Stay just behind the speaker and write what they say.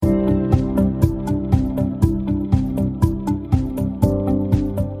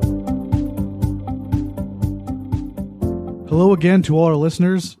Hello again to all our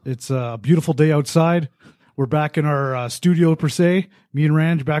listeners. It's a beautiful day outside. We're back in our studio per se. Me and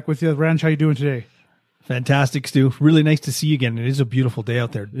Ranj back with you. Ranj, how you doing today? Fantastic, Stu. Really nice to see you again. It is a beautiful day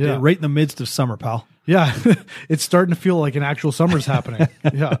out there. Yeah. Right in the midst of summer, pal. Yeah, it's starting to feel like an actual summer's happening.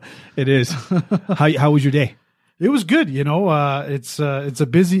 Yeah, it is. How was your day? It was good. You know, it's a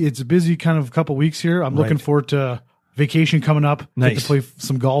busy kind of couple weeks here. I'm looking forward to vacation coming up. Nice. Get to play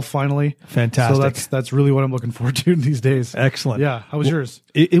some golf finally. Fantastic. So that's really what I'm looking forward to these days. Excellent. Yeah. How was yours?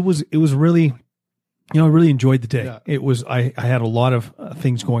 It was really, I really enjoyed the day. Yeah. It was, I had a lot of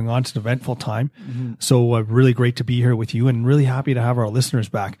things going on. It's an eventful time. Mm-hmm. So really great to be here with you and really happy to have our listeners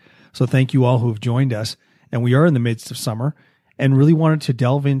back. So thank you all who have joined us. And we are in the midst of summer and really wanted to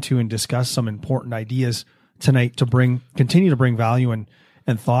delve into and discuss some important ideas tonight to continue to bring value and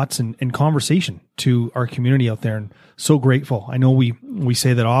thoughts and conversation to our community out there. And so grateful. I know we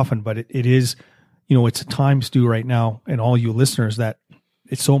say that often, but it is, it's a time, Stu, right now, and all you listeners, that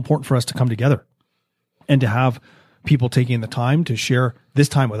it's so important for us to come together and to have people taking the time to share this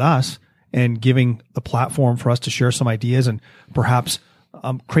time with us and giving the platform for us to share some ideas and perhaps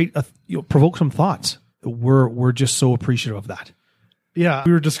provoke some thoughts. We're just so appreciative of that. Yeah,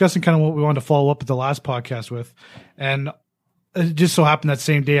 we were discussing kind of what we wanted to follow up with the last podcast with, and it just so happened that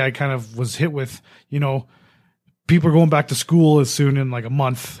same day I kind of was hit with, people are going back to school as soon in like a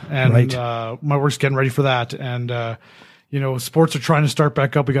month, and right. My work's getting ready for that, and sports are trying to start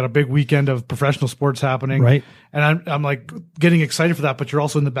back up. We got a big weekend of professional sports happening, right? And I'm like getting excited for that, but you're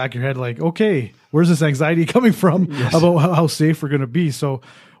also in the back of your head like, okay, where's this anxiety coming from about how safe we're going to be? So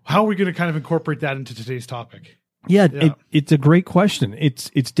how are we going to kind of incorporate that into today's topic? Yeah. It's a great question. It's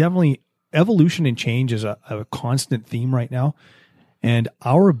definitely evolution and change is a constant theme right now. And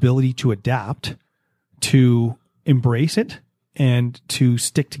our ability to adapt, to embrace it, and to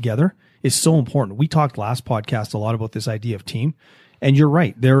stick together is so important. We talked last podcast a lot about this idea of team. And you're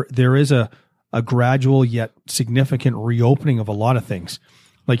right. There is a gradual yet significant reopening of a lot of things.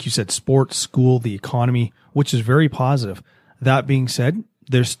 Like you said, sports, school, the economy, which is very positive. That being said,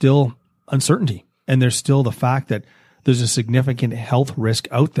 there's still uncertainty. And there's still the fact that there's a significant health risk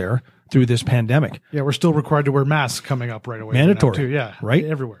out there through this pandemic. Yeah, we're still required to wear masks coming up right away. Mandatory, too. Yeah, right?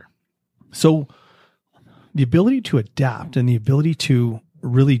 Everywhere. So the ability to adapt and the ability to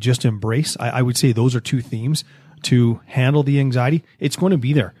really just embrace, I would say those are two themes to handle the anxiety. It's going to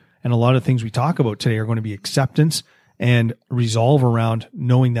be there. And a lot of things we talk about today are going to be acceptance and resolve around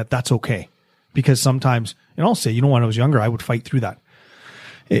knowing that that's okay. Because sometimes, and I'll say, when I was younger, I would fight through that.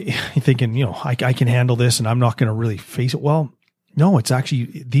 Thinking, I can handle this and I'm not going to really face it. Well, no, it's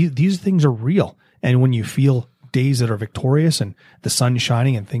actually, these things are real. And when you feel days that are victorious and the sun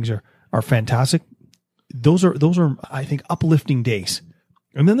shining and things are fantastic, those are, I think, uplifting days.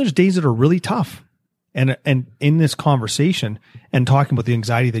 And then there's days that are really tough. And in this conversation and talking about the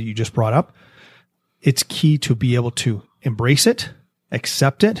anxiety that you just brought up, it's key to be able to embrace it,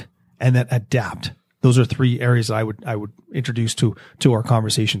 accept it, and then adapt. Those are three areas that I would introduce to our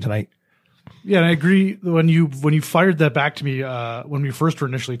conversation tonight. Yeah, and I agree. When you fired that back to me when we first were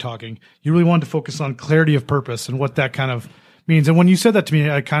initially talking, you really wanted to focus on clarity of purpose and what that kind of means. And when you said that to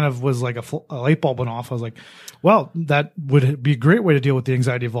me, I kind of was like a light bulb went off. I was like, well, that would be a great way to deal with the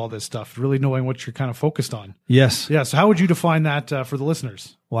anxiety of all this stuff, really knowing what you're kind of focused on. Yes. Yeah. So how would you define that for the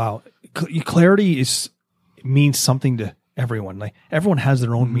listeners? Wow. Clarity means something to everyone. Like everyone has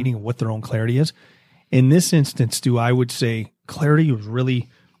their own meaning of what their own clarity is. In this instance, Stu, I would say clarity was really,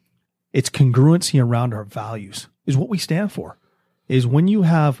 it's congruency around our values is what we stand for. Is when you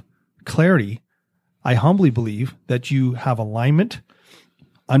have clarity, I humbly believe that you have alignment,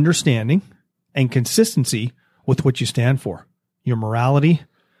 understanding, and consistency with what you stand for. Your morality,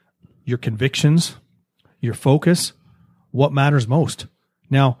 your convictions, your focus, what matters most.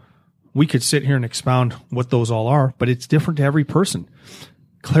 Now, we could sit here and expound what those all are, but it's different to every person.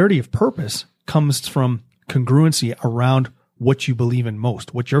 Clarity of purpose comes from congruency around what you believe in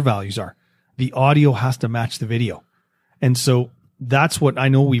most, what your values are. The audio has to match the video. And so that's what I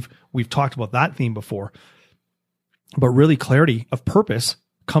know we've talked about that theme before, but really clarity of purpose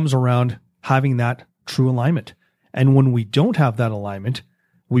comes around having that true alignment. And when we don't have that alignment,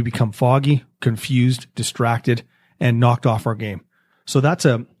 we become foggy, confused, distracted, and knocked off our game. So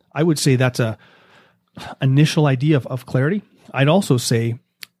I would say that's a initial idea of clarity. I'd also say,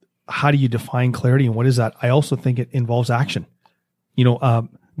 how do you define clarity and what is that? I also think it involves action.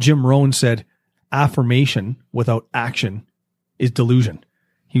 Jim Rohn said, affirmation without action is delusion.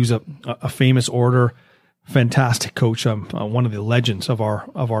 He was a famous orator, fantastic coach, one of the legends of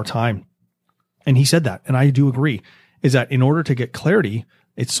our time. And he said that, and I do agree, is that in order to get clarity,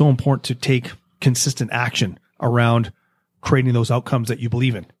 it's so important to take consistent action around creating those outcomes that you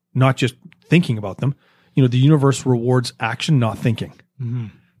believe in, not just thinking about them. The universe rewards action, not thinking. Mm-hmm.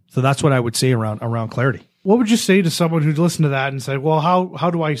 So that's what I would say around clarity. What would you say to someone who'd listen to that and say, well,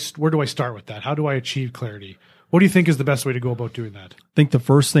 where do I start with that? How do I achieve clarity? What do you think is the best way to go about doing that? I think the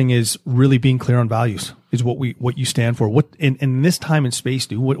first thing is really being clear on values, is what you stand for. What in this time and space,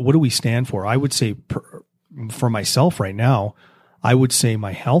 what do we stand for? I would say for myself right now, I would say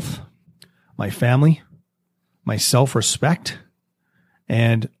my health, my family, my self-respect,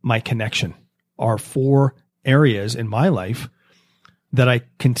 and my connection are 4 areas in my life that I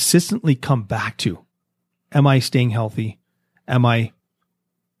consistently come back to. Am I staying healthy? Am I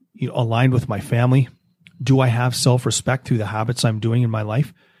aligned with my family? Do I have self-respect through the habits I'm doing in my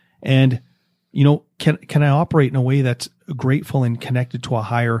life? And, can I operate in a way that's grateful and connected to a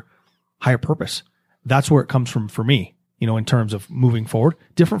higher purpose? That's where it comes from for me, in terms of moving forward.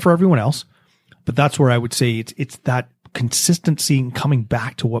 Different for everyone else, but that's where I would say it's that consistency and coming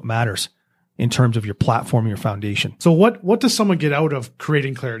back to what matters in terms of your platform, your foundation. So what does someone get out of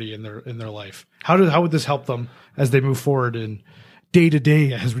creating clarity in their life? How would this help them as they move forward in day to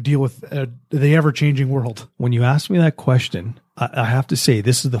day as we deal with the ever-changing world? When you ask me that question, I have to say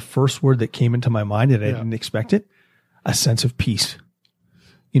this is the first word that came into my mind and I didn't expect it: a sense of peace.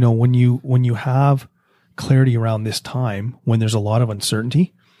 When you have clarity around this time, when there's a lot of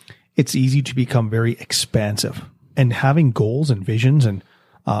uncertainty, it's easy to become very expansive. And having goals and visions and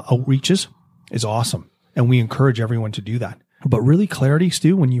outreaches is awesome. And we encourage everyone to do that. But really clarity,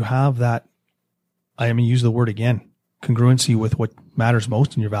 Stu, when you have that, I'm going to use the word again, congruency with what matters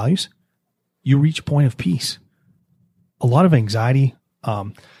most in your values, you reach a point of peace. A lot of anxiety,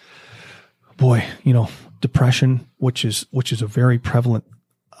 depression, which is a very prevalent,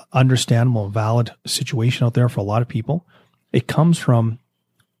 understandable, and valid situation out there for a lot of people. It comes from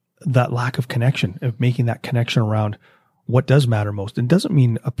that lack of connection, of making that connection around what does matter most. It doesn't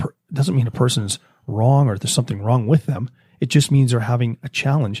mean a person's wrong or there's something wrong with them. It just means they're having a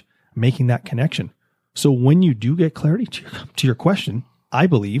challenge making that connection. So when you do get clarity to your question, I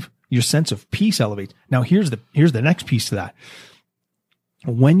believe your sense of peace elevates. Now here's the next piece to that.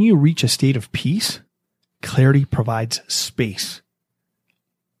 When you reach a state of peace, clarity provides space.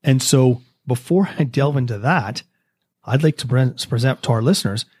 And so before I delve into that, I'd like to present to our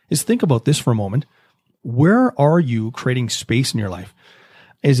listeners is think about this for a moment. Where are you creating space in your life?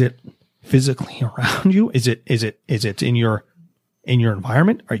 Is it physically around you? Is it in your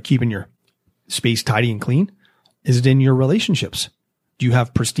environment? Are you keeping your space tidy and clean? Is it in your relationships? Do you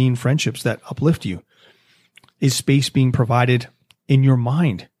have pristine friendships that uplift you? Is space being provided in your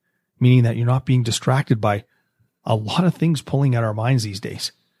mind, meaning that you're not being distracted by a lot of things pulling at our minds these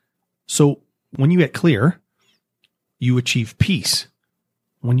days? So when you get clear, you achieve peace.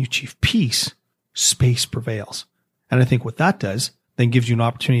 When you achieve peace, space prevails. And I think what that does then gives you an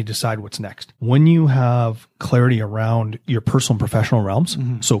opportunity to decide what's next. When you have clarity around your personal and professional realms,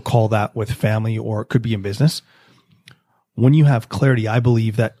 so call that with family or it could be in business. When you have clarity, I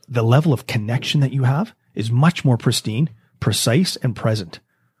believe that the level of connection that you have is much more pristine, precise, and present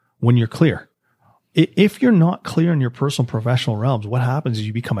when you're clear. If you're not clear in your personal and professional realms, what happens is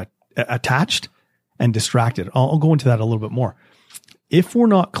you become attached and distracted. I'll go into that a little bit more. If we're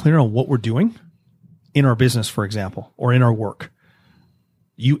not clear on what we're doing in our business, for example, or in our work,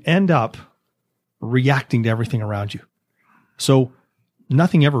 you end up reacting to everything around you. So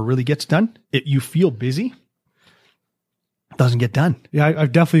nothing ever really gets done. You feel busy. It doesn't get done. Yeah,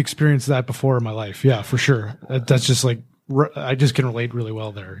 I've definitely experienced that before in my life. Yeah, for sure. That's just like, I just can relate really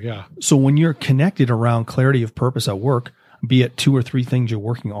well there. Yeah. So when you're connected around clarity of purpose at work, be it 2 or 3 things you're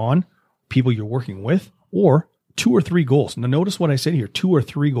working on, people you're working with, or 2 or 3 goals. Now notice what I said here, 2 or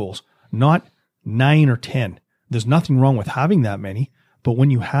 3 goals, not 9 or 10. There's nothing wrong with having that many, but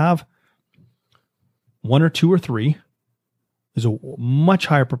when you have 1 or 2 or 3, there's a much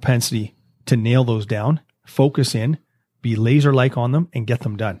higher propensity to nail those down, focus in, be laser-like on them, and get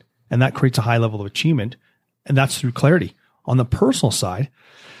them done. And that creates a high level of achievement, and that's through clarity. On the personal side,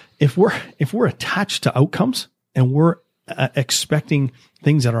 if we're attached to outcomes and we're expecting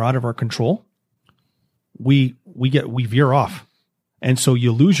things that are out of our control, we veer off. And so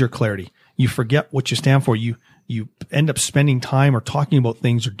you lose your clarity. You forget what you stand for. You end up spending time or talking about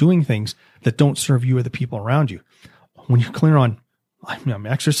things or doing things that don't serve you or the people around you. When you're clear on, I'm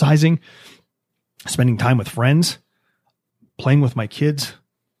exercising, spending time with friends, playing with my kids,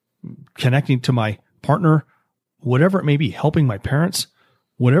 connecting to my partner, whatever it may be, helping my parents,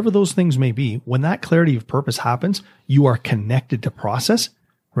 whatever those things may be, when that clarity of purpose happens, you are connected to process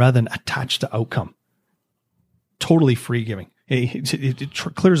rather than attached to outcome. Totally free giving. It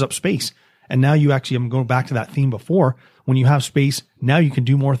clears up space. And now I'm going back to that theme before. When you have space, now you can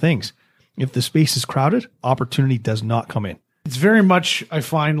do more things. If the space is crowded, opportunity does not come in. It's very much, I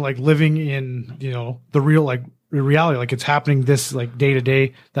find, like living in, the real, like reality, like it's happening this like day to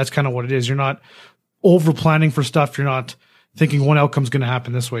day. That's kind of what it is. You're not over planning for stuff. You're not thinking one outcome's going to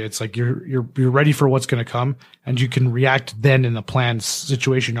happen this way. It's like you're ready for what's going to come, and you can react then in the planned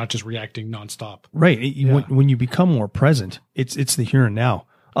situation, not just reacting nonstop. Right. When you become more present, it's the here and now.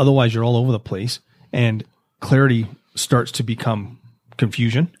 Otherwise, you're all over the place, and clarity starts to become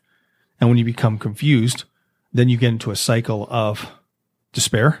confusion. And when you become confused, then you get into a cycle of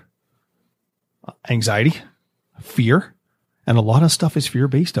despair, anxiety, fear, and a lot of stuff is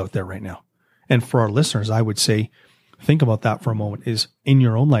fear-based out there right now. And for our listeners, I would say, think about that for a moment, is in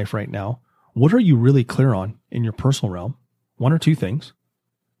your own life right now, what are you really clear on in your personal realm? One or two things.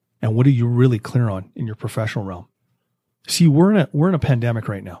 And what are you really clear on in your professional realm? See, we're in a pandemic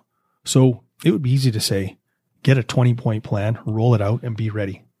right now. So it would be easy to say, get a 20-point plan, roll it out, and be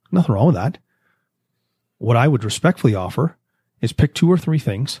ready. Nothing wrong with that. What I would respectfully offer is pick 2 or 3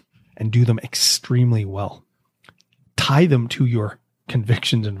 things and do them extremely well. Tie them to your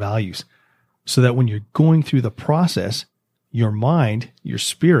convictions and values so that when you're going through the process, your mind, your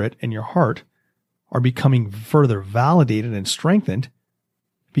spirit, and your heart are becoming further validated and strengthened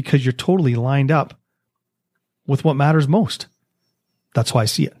because you're totally lined up with what matters most. That's how I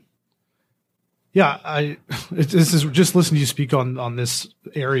see it. Yeah, this is just listening to you speak on this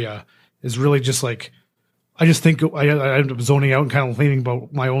area is really just like, I just think I end up zoning out and kind of thinking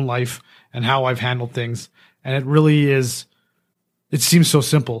about my own life and how I've handled things. And it really is, it seems so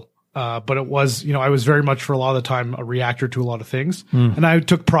simple. But it was, I was very much for a lot of the time a reactor to a lot of things. And I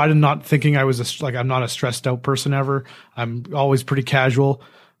took pride in not thinking I was I'm not a stressed out person ever. I'm always pretty casual.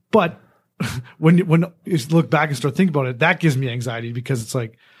 But when you look back and start thinking about it, that gives me anxiety because it's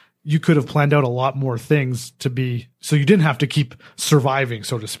like, you could have planned out a lot more things to be, so you didn't have to keep surviving,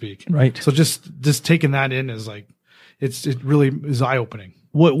 so to speak. Right. So just taking that in is like, it really is eye opening.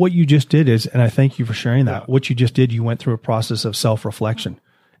 What you just did is, and I thank you for sharing that. What you just did, you went through a process of self-reflection.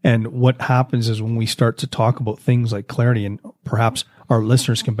 And what happens is when we start to talk about things like clarity, and perhaps our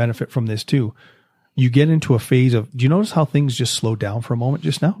listeners can benefit from this too, you get into a phase of, do you notice how things just slowed down for a moment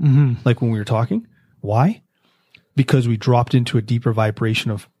just now? Mm-hmm. Like when we were talking? Why? Because we dropped into a deeper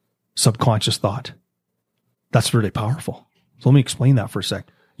vibration of subconscious thought. That's really powerful. So let me explain that for a sec.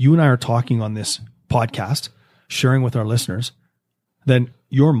 You and I are talking on this podcast, sharing with our listeners. Then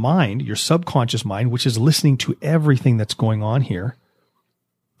your mind, your subconscious mind, which is listening to everything that's going on here,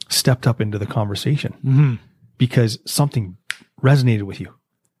 stepped up into the conversation because something resonated with you.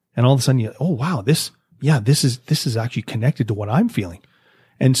 And all of a sudden you, oh wow, this is actually connected to what I'm feeling.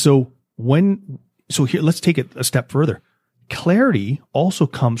 And so here, let's take it a step further. Clarity also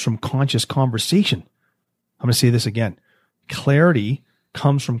comes from conscious conversation. I'm going to say this again. Clarity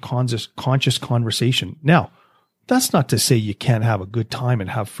comes from conscious conversation. Now, that's not to say you can't have a good time and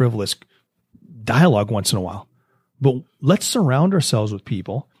have frivolous dialogue once in a while, but let's surround ourselves with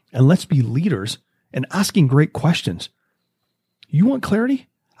people and let's be leaders and asking great questions. You want clarity?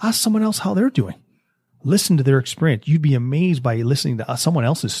 Ask someone else how they're doing. Listen to their experience. You'd be amazed by listening to someone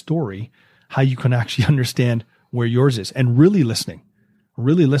else's story, how you can actually understand where yours is, and really listening.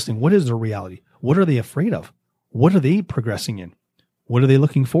 What is their reality? What are they afraid of? What are they progressing in? What are they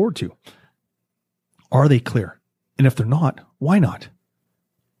looking forward to? Are they clear? And if they're not, why not?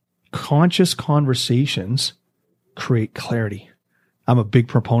 Conscious conversations create clarity. I'm a big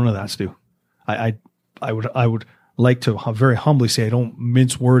proponent of that, Stu. I would like to very humbly say I don't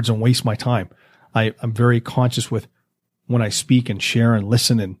mince words and waste my time. I'm very conscious with when I speak and share and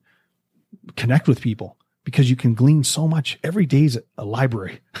listen and connect with people, because you can glean so much. Every day is a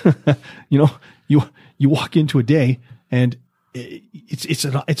library. You walk into a day and it's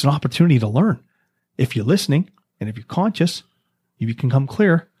an opportunity to learn. If you're listening and if you're conscious, you become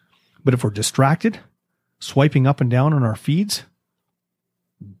clear. But if we're distracted, swiping up and down on our feeds,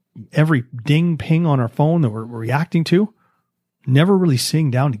 every ding ping on our phone that we're reacting to, never really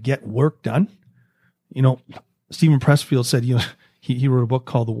sitting down to get work done. Stephen Pressfield said, he wrote a book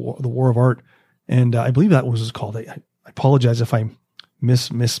called The War of Art. And I believe that was called. I apologize if I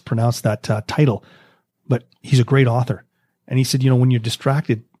mispronounced that title, but he's a great author. And he said, when you're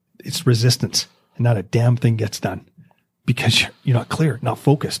distracted, it's resistance and not a damn thing gets done because you're not clear, not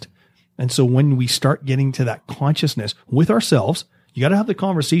focused. And so when we start getting to that consciousness with ourselves, you got to have the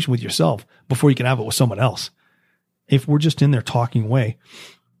conversation with yourself before you can have it with someone else. If we're just in there talking away,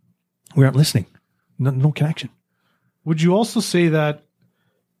 we aren't listening. No connection. Would you also say that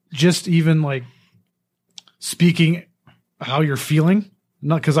just even like speaking how you're feeling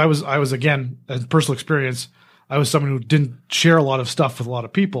Not because I was again, as personal experience, I was someone who didn't share a lot of stuff with a lot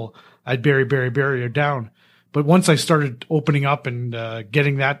of people. I'd bury it down. But once I started opening up and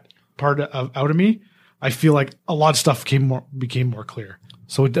getting that part out of me, I feel like a lot of stuff became more clear.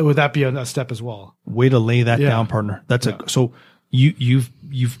 So would that be a step as well? Way to lay that down, partner. So you've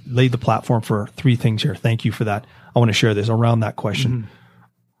laid the platform for 3 things here. Thank you for that. I want to share this around that question. Mm-hmm.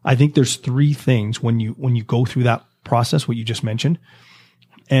 I think there's 3 things when you go through that process, what you just mentioned,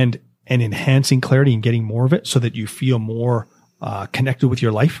 and enhancing clarity and getting more of it so that you feel more connected with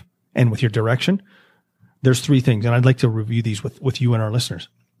your life and with your direction. There's 3 things, and I'd like to review these with you and our listeners.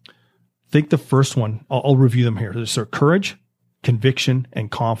 I think the first one, I'll review them here. There's courage, conviction, and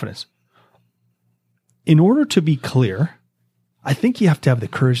confidence. In order to be clear, I think you have to have the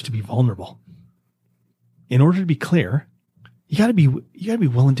courage to be vulnerable. In order to be clear, you got to be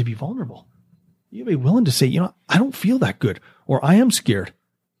willing to be vulnerable. You got to be willing to say, I don't feel that good, or I am scared.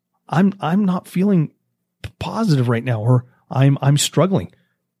 I'm not feeling positive right now, or I'm struggling.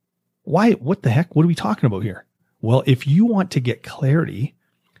 Why? What the heck? What are we talking about here? Well, if you want to get clarity,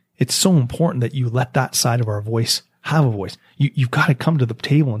 it's so important that you let that side of our voice have a voice. You've got to come to the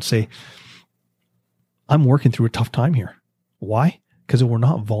table and say, I'm working through a tough time here. Why? Because if we're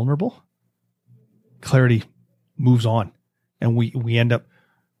not vulnerable, clarity moves on, and we end up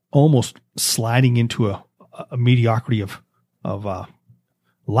almost sliding into a mediocrity of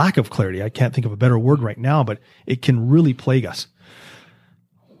lack of clarity. I can't think of a better word right now, but it can really plague us.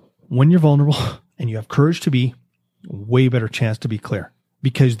 When you're vulnerable and you have courage to be, way better chance to be clear,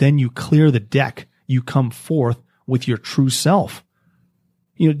 because then you clear the deck. You come forth with your true self.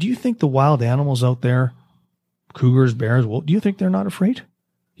 Do you think the wild animals out there, cougars, bears, do you think they're not afraid? Do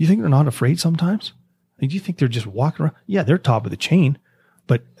you think they're not afraid sometimes? Do you think they're just walking around? Yeah, they're top of the chain,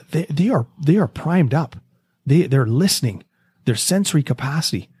 but they are primed up. They're listening. Their sensory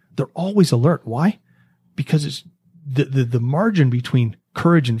capacity. They're always alert. Why? Because it's the margin between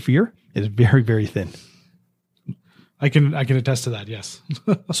courage and fear is very, very thin. I can attest to that. Yes.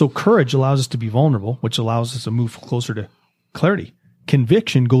 So courage allows us to be vulnerable, which allows us to move closer to clarity.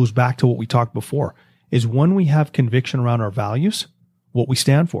 Conviction goes back to what we talked before, is when we have conviction around our values, what we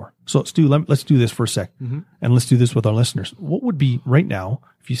stand for. So let's do this for a sec. Mm-hmm. And let's do this with our listeners. What would be right now,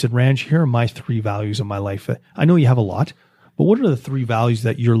 if you said, Ranj, here are my 3 values in my life. I know you have a lot, but what are the 3 values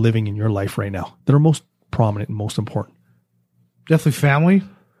that you're living in your life right now that are most prominent and most important? Definitely family,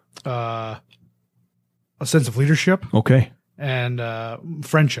 a sense of leadership. Okay. And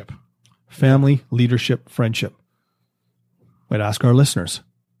friendship. Family, leadership, friendship. I'd ask our listeners,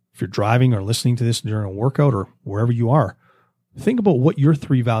 if you're driving or listening to this during a workout or wherever you are, think about what your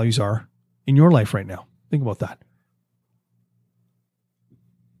 3 values are in your life right now. Think about that.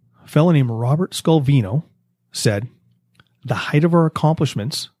 A fellow named Robert Scalvino said, the height of our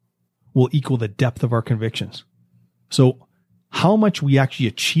accomplishments will equal the depth of our convictions. So how much we actually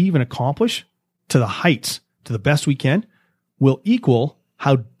achieve and accomplish to the heights, to the best we can, will equal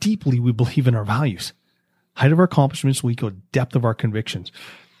how deeply we believe in our values. Height of our accomplishments will equal depth of our convictions.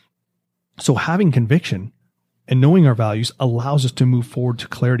 So having conviction and knowing our values allows us to move forward to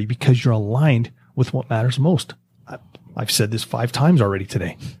clarity because you're aligned with what matters most. I've said this 5 times already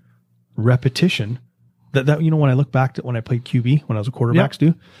today. Repetition. That when I look back to when I played QB, when I was a quarterback,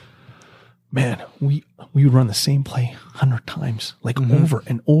 Stu, man, we would run the same play 100 times, over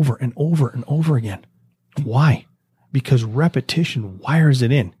and over and over and over again. Why? Because repetition wires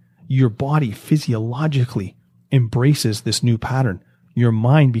it in. Your body physiologically embraces this new pattern. Your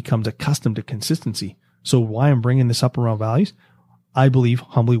mind becomes accustomed to consistency. So why I'm bringing this up around values, I believe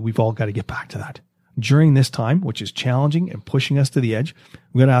humbly we've all got to get back to that. During this time, which is challenging and pushing us to the edge,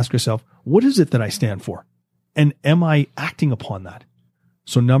 we got to ask ourselves, what is it that I stand for? And am I acting upon that?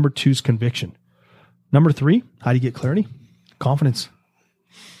 So number 2 is conviction. Number 3, how do you get clarity? Confidence.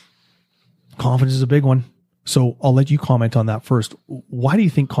 Confidence is a big one. So I'll let you comment on that first. Why do you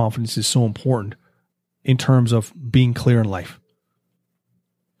think confidence is so important in terms of being clear in life?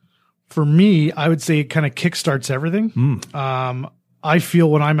 For me, I would say it kind of kickstarts everything. I feel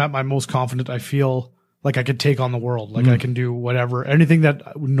when I'm at my most confident, I feel like I could take on the world. Like I can do whatever, anything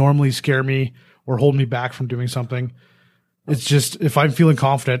that would normally scare me or hold me back from doing something. It's just, if I'm feeling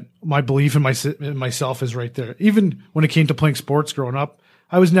confident, my belief in myself is right there. Even when it came to playing sports growing up,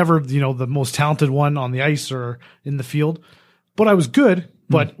 I was never, the most talented one on the ice or in the field, but I was good.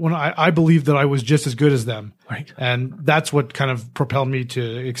 But when I believed that I was just as good as them. Right. And that's what kind of propelled me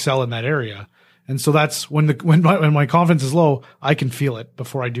to excel in that area. And so that's when my confidence is low, I can feel it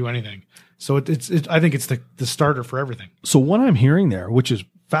before I do anything. So I think it's the starter for everything. So what I'm hearing there, which is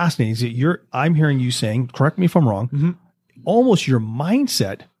fascinating, is that I'm hearing you saying, correct me if I'm wrong, almost your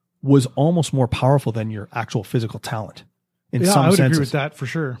mindset was almost more powerful than your actual physical talent. In some I would senses. agree with that for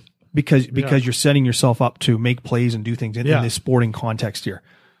sure. Because you're setting yourself up to make plays and do things in this sporting context here.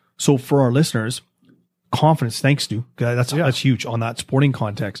 So for our listeners, confidence, thanks Stu, that's huge on that sporting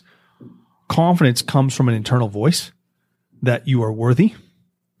context. Confidence comes from an internal voice that you are worthy,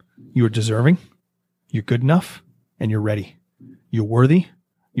 you are deserving, you're good enough, and you're ready. You're worthy,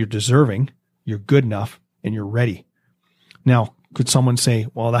 you're deserving, you're good enough, and you're ready. Now, could someone say,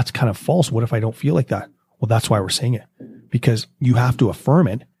 well, that's kind of false. What if I don't feel like that? Well, that's why we're saying it, because you have to affirm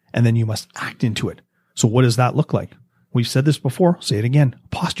it and then you must act into it. So what does that look like? We've said this before. Say it again.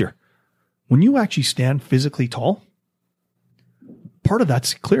 Posture. When you actually stand physically tall, part of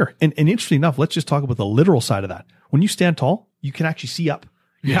that's clear. And interestingly enough, let's just talk about the literal side of that. When you stand tall, you can actually see up.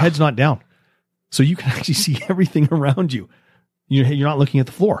 Your head's not down. So you can actually see everything around you. You're not looking at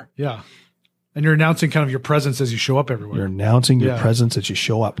the floor. Yeah. And you're announcing kind of your presence as you show up everywhere. You're announcing your presence as you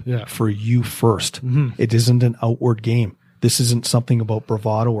show up for you first. Mm-hmm. It isn't an outward game. This isn't something about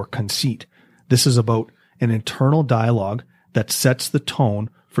bravado or conceit. This is about an internal dialogue that sets the tone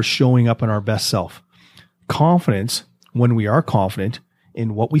for showing up in our best self. Confidence, when we are confident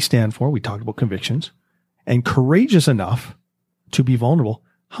in what we stand for, we talked about convictions, and courageous enough to be vulnerable.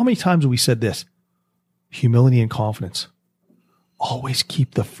 How many times have we said this? Humility and confidence. Always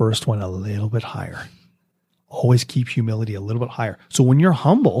keep the first one a little bit higher. Always keep humility a little bit higher. So when you're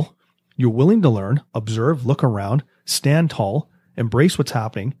humble, you're willing to learn, observe, look around, stand tall, embrace what's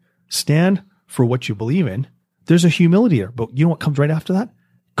happening, stand for what you believe in. There's a humility there. But you know what comes right after that?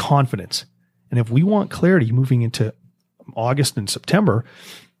 Confidence. And if we want clarity moving into August and September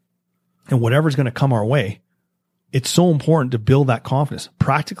and whatever's going to come our way, it's so important to build that confidence.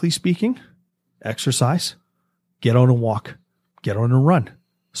 Practically speaking, exercise, get out and walk. Get on a run,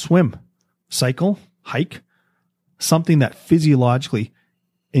 swim, cycle, hike, something that physiologically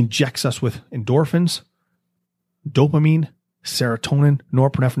injects us with endorphins, dopamine, serotonin,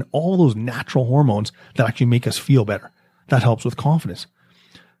 norepinephrine, all those natural hormones that actually make us feel better. That helps with confidence.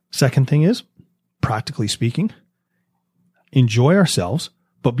 Second thing is, practically speaking, enjoy ourselves,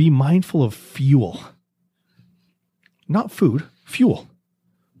 but be mindful of fuel. Not food, fuel.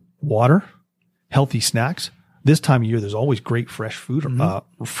 Water, healthy snacks. This time of year, there's always great fresh food,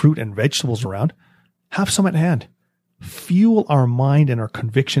 fruit and vegetables around. Have some at hand. Fuel our mind and our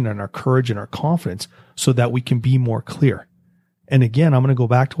conviction and our courage and our confidence so that we can be more clear. And again, I'm going to go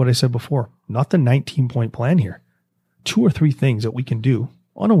back to what I said before. Not the 19-point plan here. 2 or 3 things that we can do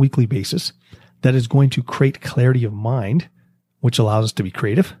on a weekly basis that is going to create clarity of mind, which allows us to be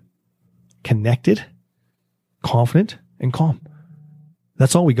creative, connected, confident, and calm.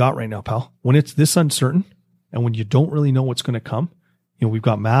 That's all we got right now, pal. When it's this uncertain, and when you don't really know what's going to come, we've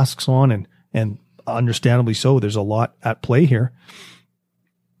got masks on and understandably so, there's a lot at play here.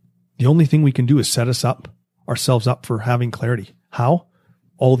 The only thing we can do is set ourselves up for having clarity. How?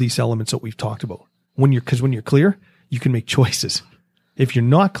 All these elements that we've talked about. Because when you're clear, you can make choices. If you're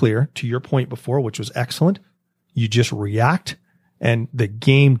not clear, to your point before, which was excellent, you just react and the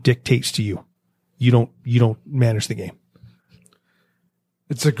game dictates to you. You don't manage the game.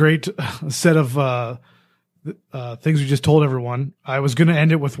 It's a great set of, things we just told everyone. I was going to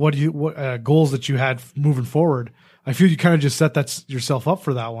end it with what goals that you had moving forward. I feel you kind of just set yourself up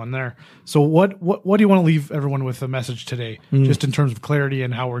for that one there. So what do you want to leave everyone with a message today, just in terms of clarity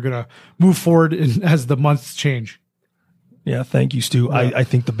and how we're going to move forward as the months change? Yeah. Thank you, Stu. Yeah. I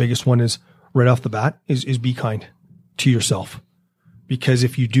think the biggest one is right off the bat is be kind to yourself, because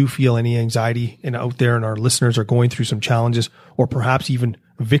if you do feel any anxiety and out there and our listeners are going through some challenges or perhaps even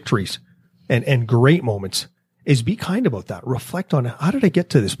victories, and great moments, is be kind about that. Reflect on how did I get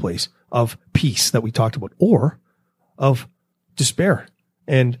to this place of peace that we talked about, or of despair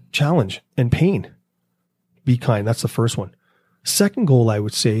and challenge and pain. Be kind. That's the first one. Second goal, I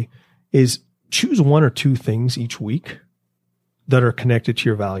would say, is choose 1 or 2 things each week that are connected to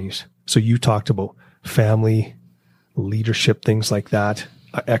your values. So you talked about family, leadership, things like that.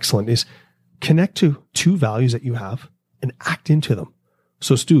 Excellent. Is connect to 2 values that you have and act into them.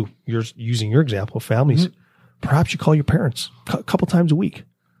 So Stu, you're using your example of families. Mm-hmm. Perhaps you call your parents a couple times a week.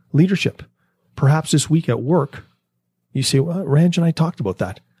 Leadership. Perhaps this week at work, you say, well, Ranj and I talked about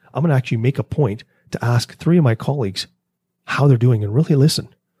that. I'm going to actually make a point to ask 3 of my colleagues how they're doing and really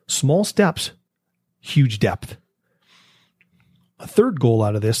listen. Small steps, huge depth. A third goal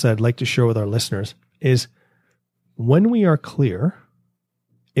out of this that I'd like to share with our listeners is when we are clear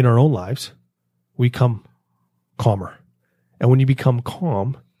in our own lives, we become calmer. And when you become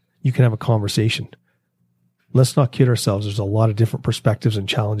calm, you can have a conversation. Let's not kid ourselves. There's a lot of different perspectives and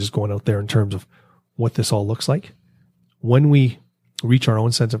challenges going out there in terms of what this all looks like. when we reach our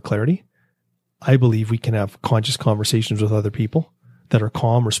own sense of clarity, I believe we can have conscious conversations with other people that are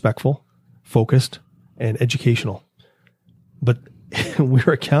calm, respectful, focused, and educational. But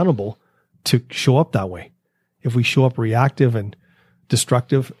we're accountable to show up that way. If we show up reactive and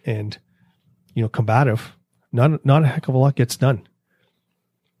destructive and, combative, not a heck of a lot gets done.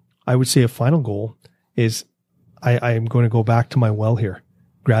 I would say a final goal is I am going to go back to my well here.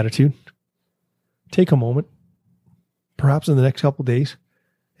 Gratitude. Take a moment, perhaps in the next couple of days,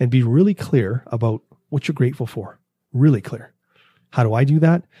 and be really clear about what you're grateful for. Really clear. How do I do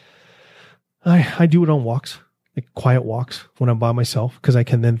that? I do it on walks, like quiet walks when I'm by myself, because I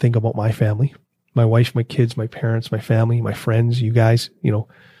can then think about my family, my wife, my kids, my parents, my family, my friends, you guys,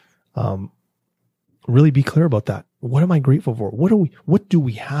 really be clear about that. What am I grateful for? What do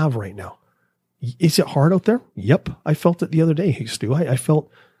we have right now? Is it hard out there? Yep. I felt it the other day. Hey, Stu, I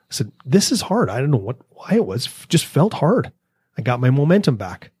said, this is hard. I don't know why it was, just felt hard. I got my momentum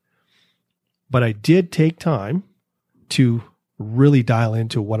back, but I did take time to really dial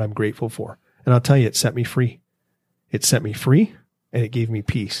into what I'm grateful for. And I'll tell you, it set me free. It set me free and it gave me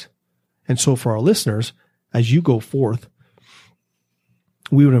peace. And so for our listeners, as you go forth,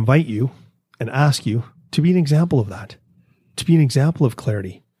 we would invite you and ask you to be an example of that, to be an example of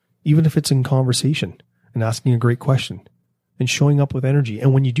clarity, even if it's in conversation and asking a great question and showing up with energy.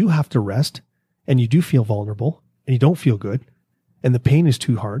 And when you do have to rest and you do feel vulnerable and you don't feel good and the pain is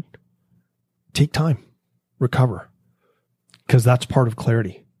too hard, take time, recover, because that's part of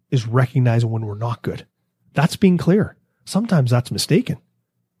clarity, is recognizing when we're not good. That's being clear. Sometimes that's mistaken.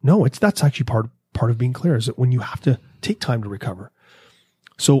 No, that's actually part of being clear, is that when you have to take time to recover.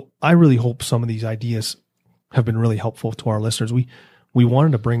 So I really hope some of these ideas have been really helpful to our listeners. We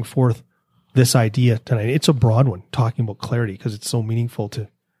wanted to bring forth this idea tonight. It's a broad one, talking about clarity, because it's so meaningful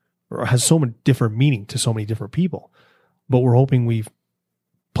or has so much different meaning to so many different people. But we're hoping we've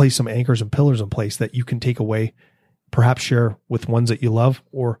placed some anchors and pillars in place that you can take away, perhaps share with ones that you love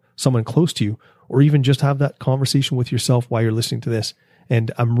or someone close to you, or even just have that conversation with yourself while you're listening to this.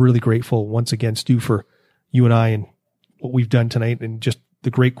 And I'm really grateful once again, Stu, for you and I and what we've done tonight and just the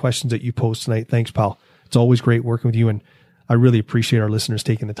great questions that you posed tonight. Thanks, pal. It's always great working with you. And I really appreciate our listeners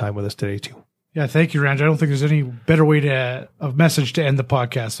taking the time with us today too. Yeah. Thank you, Ranj. I don't think there's any better way a message to end the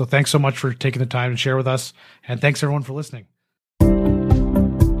podcast. So thanks so much for taking the time to share with us. And thanks everyone for listening.